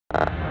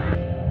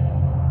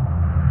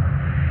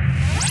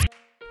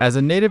As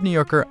a native New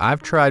Yorker,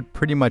 I've tried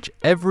pretty much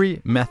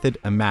every method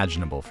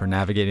imaginable for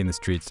navigating the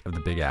streets of the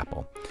Big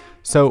Apple.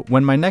 So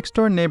when my next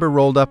door neighbor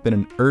rolled up in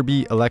an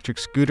URB-E electric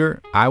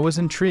scooter, I was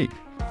intrigued.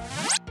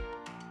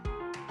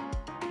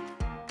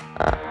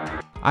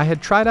 I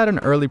had tried out an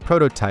early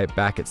prototype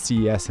back at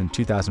CES in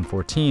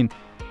 2014.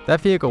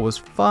 That vehicle was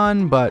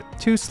fun, but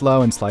too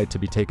slow and slight to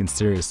be taken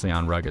seriously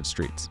on rugged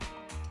streets.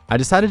 I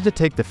decided to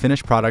take the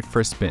finished product for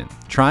a spin,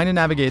 trying to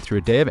navigate through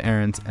a day of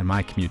errands and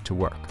my commute to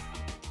work.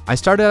 I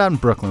started out in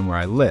Brooklyn, where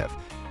I live.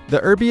 The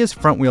URB-E is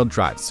front-wheel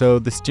drive, so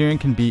the steering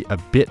can be a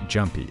bit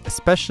jumpy,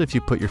 especially if you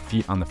put your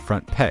feet on the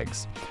front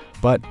pegs.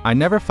 But I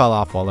never fell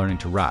off while learning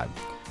to ride.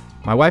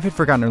 My wife had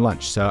forgotten her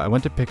lunch, so I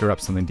went to pick her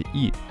up something to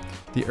eat.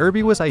 The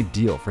URB-E was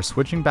ideal for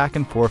switching back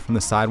and forth from the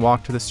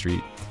sidewalk to the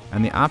street,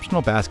 and the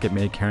optional basket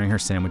made carrying her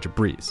sandwich a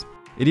breeze.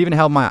 It even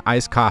held my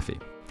iced coffee.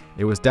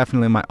 It was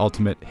definitely my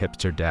ultimate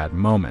hipster dad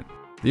moment.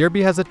 The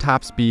URB-E has a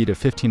top speed of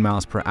 15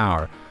 miles per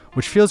hour,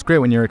 which feels great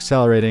when you're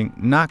accelerating,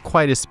 not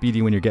quite as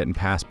speedy when you're getting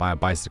passed by a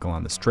bicycle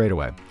on the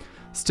straightaway.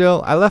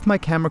 Still, I left my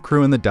camera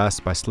crew in the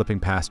dust by slipping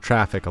past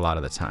traffic a lot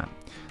of the time.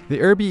 The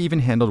URB-E even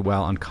handled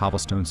well on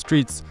cobblestone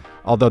streets,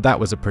 although that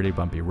was a pretty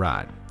bumpy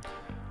ride.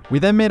 We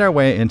then made our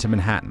way into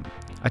Manhattan.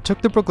 I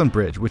took the Brooklyn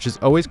Bridge, which is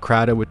always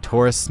crowded with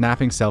tourists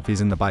snapping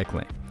selfies in the bike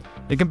lane.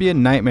 It can be a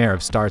nightmare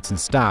of starts and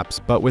stops,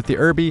 but with the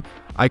URB-E,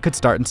 I could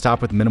start and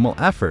stop with minimal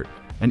effort,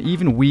 and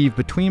even weave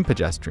between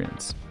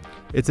pedestrians.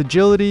 Its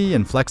agility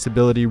and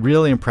flexibility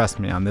really impressed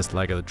me on this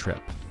leg of the trip.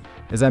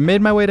 As I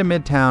made my way to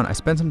Midtown, I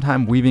spent some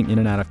time weaving in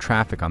and out of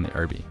traffic on the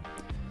URB-E.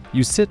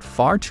 You sit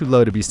far too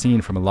low to be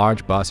seen from a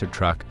large bus or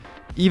truck.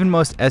 Even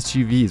most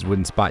SUVs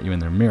wouldn't spot you in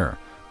their mirror.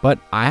 But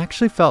I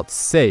actually felt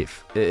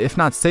safe, if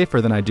not safer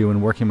than I do when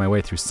working my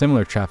way through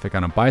similar traffic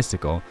on a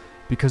bicycle,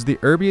 because the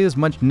URB-E is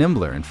much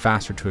nimbler and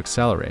faster to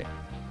accelerate.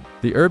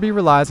 The URB-E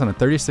relies on a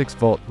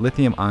 36-volt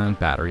lithium-ion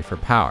battery for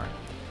power.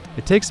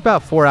 It takes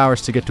about 4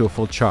 hours to get to a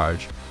full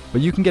charge, but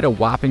you can get a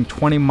whopping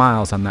 20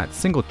 miles on that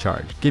single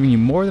charge, giving you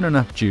more than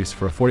enough juice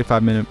for a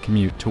 45-minute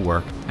commute to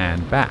work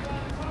and back.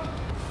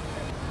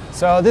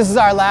 So this is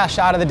our last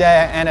shot of the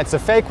day, and it's a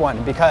fake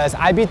one because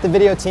I beat the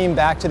video team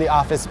back to the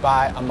office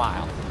by a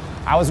mile.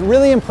 I was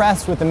really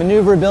impressed with the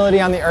maneuverability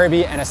on the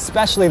URB-E and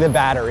especially the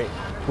battery.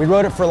 We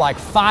rode it for like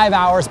 5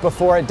 hours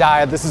before it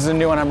died. This is a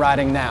new one I'm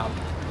riding now.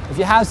 If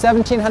you have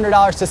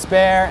 $1,700 to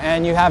spare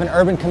and you have an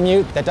urban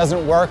commute that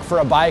doesn't work for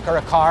a bike or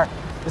a car,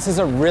 this is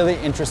a really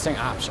interesting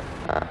option.